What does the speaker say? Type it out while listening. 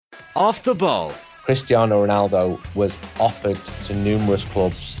Off the ball. Cristiano Ronaldo was offered to numerous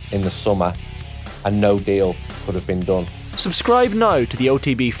clubs in the summer and no deal could have been done. Subscribe now to the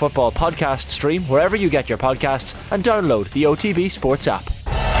OTB Football Podcast stream wherever you get your podcasts and download the OTB Sports app.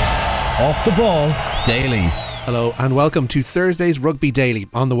 Off the Ball Daily. Hello and welcome to Thursday's Rugby Daily.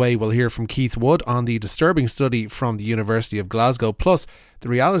 On the way we'll hear from Keith Wood on the disturbing study from the University of Glasgow, plus the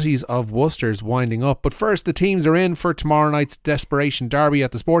realities of Worcester's winding up. But first, the teams are in for tomorrow night's desperation derby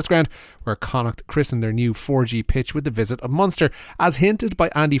at the Sports Ground, where Connacht christened their new 4G pitch with the visit of Munster. As hinted by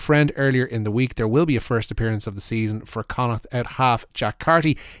Andy Friend earlier in the week, there will be a first appearance of the season for Connacht out half Jack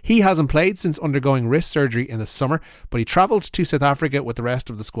Carty. He hasn't played since undergoing wrist surgery in the summer, but he travelled to South Africa with the rest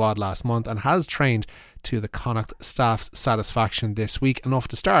of the squad last month and has trained to the Connacht staff's satisfaction this week, enough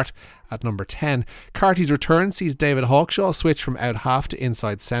to start at number 10. Carty's return sees David Hawkshaw switch from out half to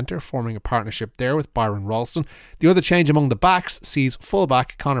inside centre, forming a partnership there with Byron Ralston. The other change among the backs sees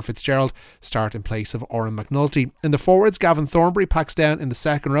fullback Conor Fitzgerald start in place of Oren McNulty. In the forwards, Gavin Thornbury packs down in the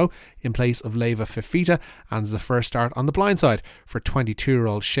second row in place of Leva Fifita, and is the first start on the blind side for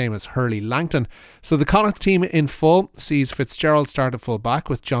 22-year-old Seamus Hurley-Langton. So the Connacht team in full sees Fitzgerald start at full back,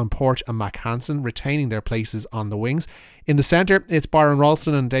 with John Porch and Mac Hansen retaining their places on the wings. In the centre, it's Byron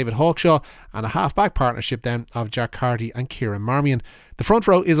Ralston and David Hawkshaw, and a half-back partnership then of Jack Carty and Kieran Marmion. The front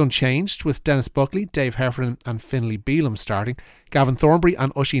row is unchanged, with Dennis Buckley, Dave Heffernan and Finlay Bealham starting. Gavin Thornbury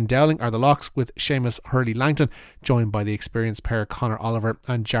and Oisin Dowling are the locks, with Seamus Hurley-Langton joined by the experienced pair Conor Oliver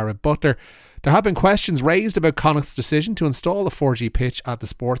and Jared Butler. There have been questions raised about Connacht's decision to install a 4G pitch at the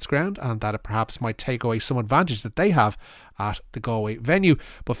Sports Ground, and that it perhaps might take away some advantage that they have at the Galway venue.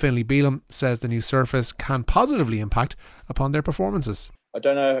 But Finlay Bealham says the new surface can positively impact upon their performances. I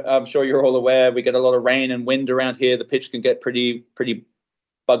don't know, I'm sure you're all aware, we get a lot of rain and wind around here. The pitch can get pretty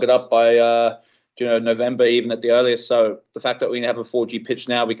buggered up by November, even at the earliest. So the fact that we have a 4G pitch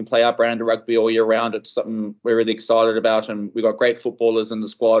now, we can play our brand of rugby all year round. It's something we're really excited about, and we've got great footballers in the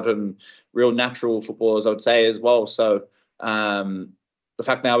squad and real natural footballers, I would say, as well. So the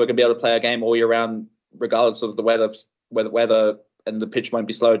fact now we're going to be able to play our game all year round, regardless of the weather, and the pitch won't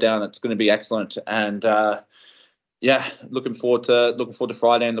be slowed down. It's going to be excellent. And looking forward to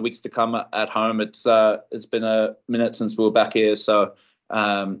Friday and the weeks to come at home. It's been a minute since we were back here, so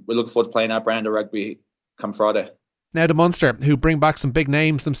we look forward to playing our brand of rugby come Friday. Now to Munster, who bring back some big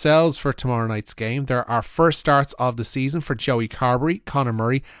names themselves for tomorrow night's game. There are first starts of the season for Joey Carbery, Conor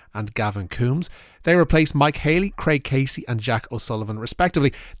Murray and Gavin Coombs. They replace Mike Haley, Craig Casey and Jack O'Sullivan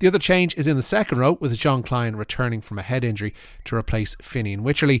respectively. The other change is in the second row, with John Klein returning from a head injury to replace Finian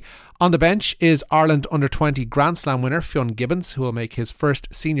Wycherley. On the bench is Ireland Under-20 Grand Slam winner Fionn Gibbons, who will make his first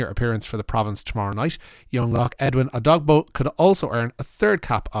senior appearance for the province tomorrow night. Young lock Edwin Adogbo could also earn a third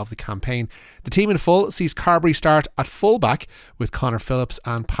cap of the campaign. The team in full sees Carbery start at full back, with Connor Phillips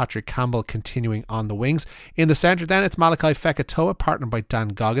and Patrick Campbell continuing on the wings. In the centre then, it's Malachi Fekitoa, partnered by Dan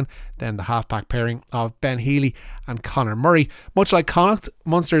Goggin. Then the half-back pairing of Ben Healy and Conor Murray. Much like Connacht,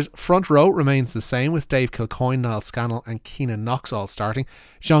 Munster's front row remains the same, with Dave Kilcoyne, Niall Scannell and Keenan Knox all starting.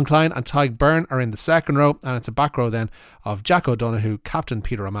 Jean Klein and Tyg Byrne are in the second row, and it's a back row then of Jack O'Donoghue, Captain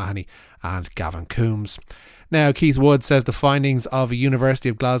Peter O'Mahony and Gavin Coombs. Now, Keith Wood says the findings of a University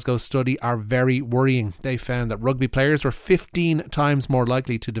of Glasgow study are very worrying. They found that rugby players were 15 times more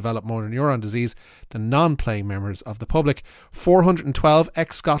likely to develop motor neuron disease than non-playing members of the public. 412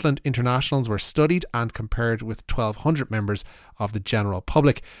 ex-Scotland internationals were studied and compared with 1,200 members of the general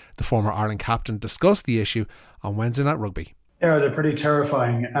public. The former Ireland captain discussed the issue on Wednesday Night Rugby. Yeah, they're pretty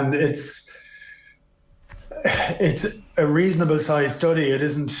terrifying, and it's a reasonable sized study. It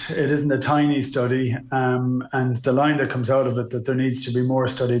isn't a tiny study, and the line that comes out of it, that there needs to be more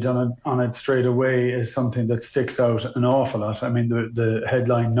study done on it straight away, is something that sticks out an awful lot. I mean, the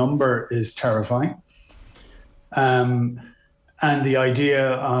headline number is terrifying, and the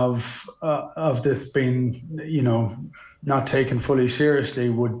idea of this being, not taken fully seriously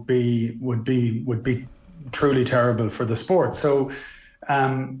would be truly terrible for the sport. So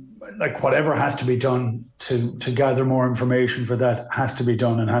whatever has to be done to gather more information for that has to be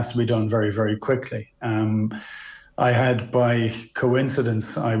done, and has to be done very, very quickly. I had, by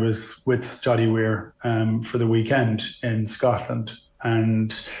coincidence, I was with Jody Weir for the weekend in Scotland,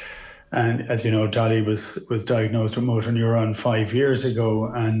 and as you know, Jody was diagnosed with motor neuron 5 years ago,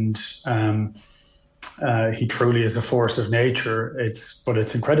 and he truly is a force of nature. But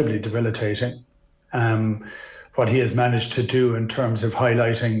it's incredibly debilitating. What he has managed to do in terms of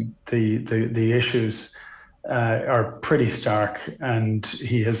highlighting the issues are pretty stark, and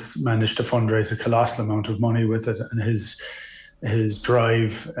he has managed to fundraise a colossal amount of money with it, and his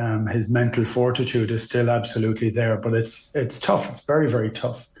drive, his mental fortitude is still absolutely there. But it's tough. It's very, very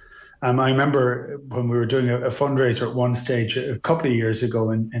tough. I remember when we were doing a fundraiser at one stage a couple of years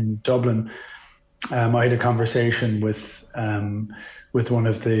ago in Dublin, I had a conversation with one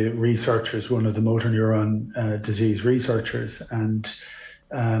of the researchers, one of the motor neuron disease researchers, and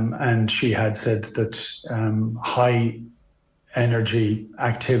she had said that high energy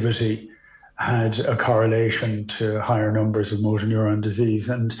activity had a correlation to higher numbers of motor neuron disease.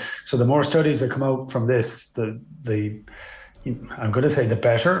 And so the more studies that come out from this, the I'm going to say the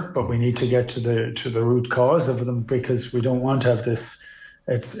better, but we need to get to the root cause of them, because we don't want to have this.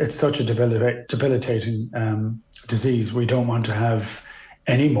 It's such a debilitating disease. We don't want to have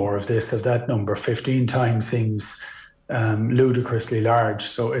any more of this. Of that number, 15 times seems ludicrously large.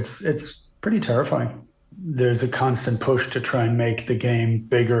 So it's pretty terrifying. There's a constant push to try and make the game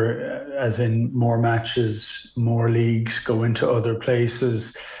bigger, as in more matches, more leagues, go into other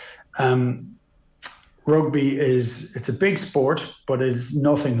places. Rugby it's a big sport, but it's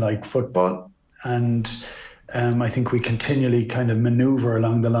nothing like football. And I think we continually kind of maneuver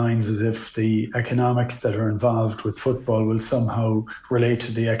along the lines as if the economics that are involved with football will somehow relate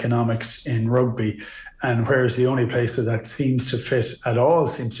to the economics in rugby. And whereas the only place that seems to fit at all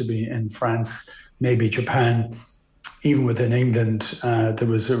seems to be in France, maybe Japan, even within England. There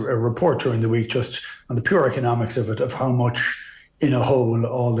was a report during the week just on the pure economics of it, of how much in a whole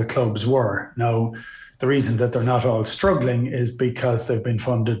all the clubs were. Now, the reason that they're not all struggling is because they've been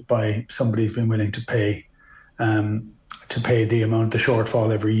funded by somebody who's been willing to pay the amount, the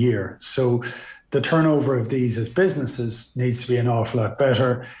shortfall every year. So the turnover of these as businesses needs to be an awful lot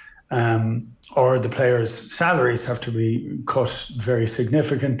better, or the players' salaries have to be cut very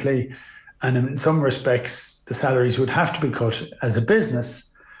significantly. And in some respects, the salaries would have to be cut as a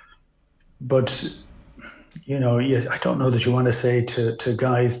business. But, I don't know that you want to say to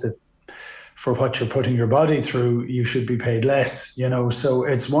guys that for what you're putting your body through, you should be paid less, So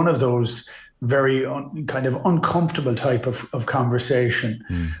it's one of those very kind of uncomfortable type of conversation.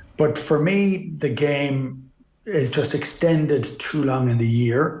 But for me, the game is just extended too long in the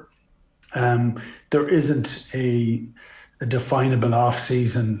year. There isn't a definable off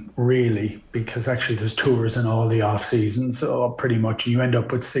season really, because actually there's tours in all the off seasons, so pretty much you end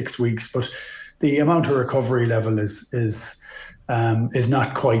up with 6 weeks, but the amount of recovery level is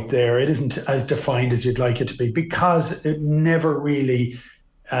not quite there. It isn't as defined as you'd like it to be, because it never really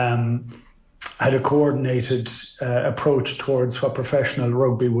had a coordinated approach towards what professional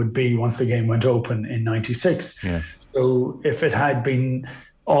rugby would be once the game went open in '96. Yeah. So if it had been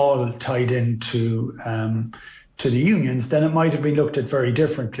all tied into to the unions, then it might have been looked at very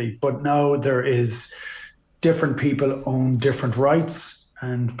differently. But now there is different people own different rights,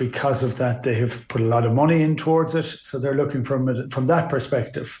 and because of that, they have put a lot of money in towards it. So they're looking from that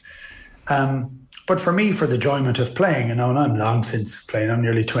perspective. But for me, for the enjoyment of playing, and I'm long since playing, I'm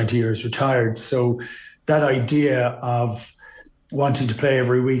nearly 20 years retired. So that idea of wanting to play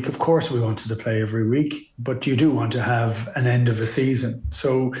every week, of course we wanted to play every week, but you do want to have an end of a season.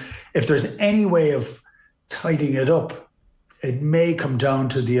 So if there's any way of tidying it up, it may come down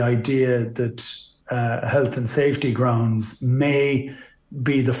to the idea that health and safety grounds may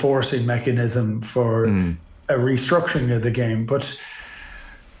be the forcing mechanism for a restructuring of the game. But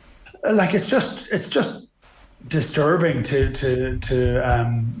it's just disturbing to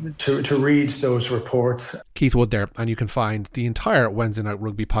read those reports. Keith Wood there, and you can find the entire Wednesday Night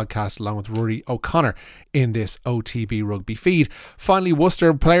Rugby podcast along with Rory O'Connor in this OTB Rugby feed. Finally,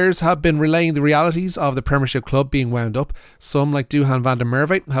 Worcester players have been relaying the realities of the Premiership club being wound up. Some, like Duhan van der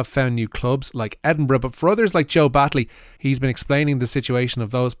Merwe, have found new clubs like Edinburgh, but for others like Joe Batley, he's been explaining the situation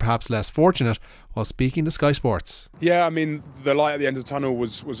of those perhaps less fortunate while speaking to Sky Sports. Yeah, I mean, the light at the end of the tunnel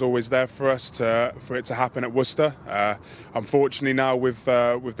was always there for us for it to happen at Worcester. Unfortunately, now with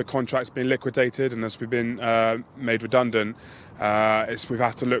the contracts being liquidated and as we've been made redundant, we've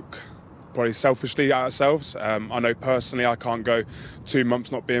had to look probably selfishly at ourselves. I know personally I can't go 2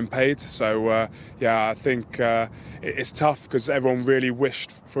 months not being paid, so I think it's tough because everyone really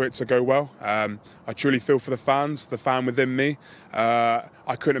wished for it to go well. I truly feel for the fans, the fan within me.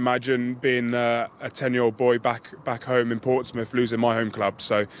 I couldn't imagine being a 10-year-old boy back home in Portsmouth losing my home club.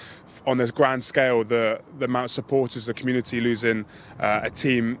 So on this grand scale, the amount of supporters, the community losing a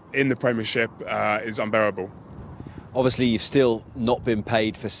team in the Premiership is unbearable. Obviously, you've still not been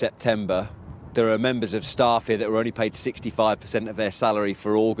paid for September. There are members of staff here that were only paid 65% of their salary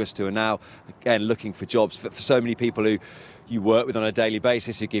for August, who are now, again, looking for jobs. For so many people who you work with on a daily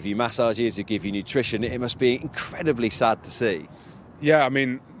basis, who give you massages, who give you nutrition, it must be incredibly sad to see. Yeah, I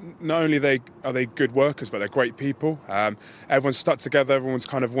mean, not only are they good workers, but they're great people. Everyone's stuck together. Everyone's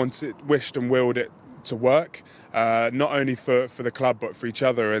kind of wished and willed it to work, not only for the club but for each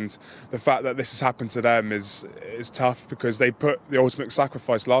other. And the fact that this has happened to them is tough, because they put the ultimate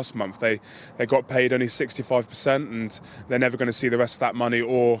sacrifice last month. They got paid only 65%, and they're never going to see the rest of that money,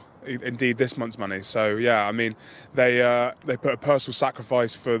 or indeed this month's money. So yeah, I mean, they put a personal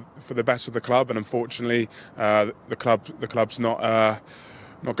sacrifice for the better of the club, and unfortunately the club's not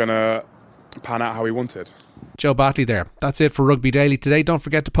going to pan out how we wanted. Joe Batley there. That's it for Rugby Daily today. Don't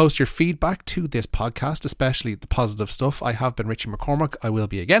forget to post your feedback to this podcast, especially the positive stuff. I have been Richie McCormack. I will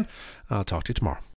be again. I'll talk to you tomorrow.